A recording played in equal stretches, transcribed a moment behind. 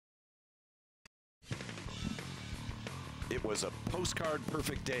It was a postcard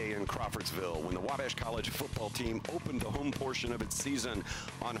perfect day in Crawfordsville when the Wabash College football team opened the home portion of its season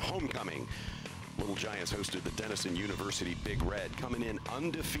on homecoming. Little Giants hosted the Denison University Big Red, coming in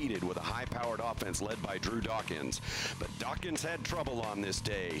undefeated with a high-powered offense led by Drew Dawkins. But Dawkins had trouble on this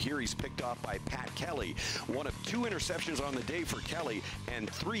day. Here he's picked off by Pat Kelly. One of 2 interceptions on the day for Kelly and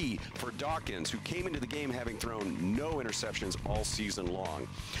 3 for Dawkins, who came into the game having thrown no interceptions all season long.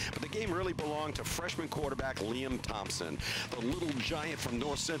 But the game really belonged to freshman quarterback Liam Thompson. The Little Giant from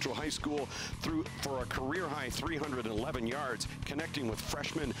North Central High School threw for a career-high 311 yards, connecting with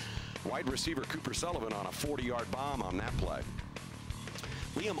freshman wide receiver Cooper Sullivan on a 40-yard bomb on that play.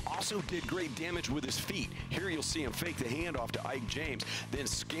 Liam also did great damage with his feet. Here you'll see him fake the handoff to Ike James, then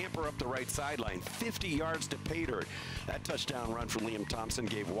scamper up the right sideline, 50 yards to pay dirt. That touchdown run from Liam Thompson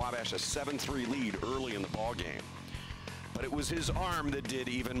gave Wabash a 7-3 lead early in the ballgame. But it was his arm that did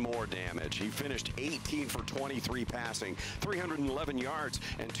even more damage. He finished 18 for 23 passing, 311 yards,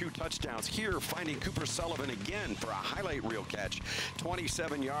 and 2 touchdowns. Here, finding Cooper Sullivan again for a highlight reel catch,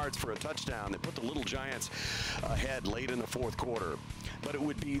 27 yards for a touchdown that put the Little Giants ahead late in the 4th quarter. But it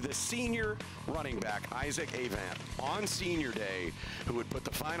would be the senior running back, Isaac Avant, on senior day, who would put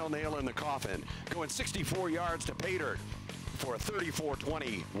the final nail in the coffin, going 64 yards to pay dirt for a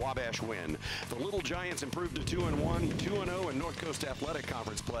 34-20 Wabash win. The Little Giants improved to 2-1, 2-0 in North Coast Athletic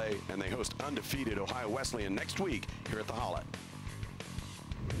Conference play, and they host undefeated Ohio Wesleyan next week here at the Hollett.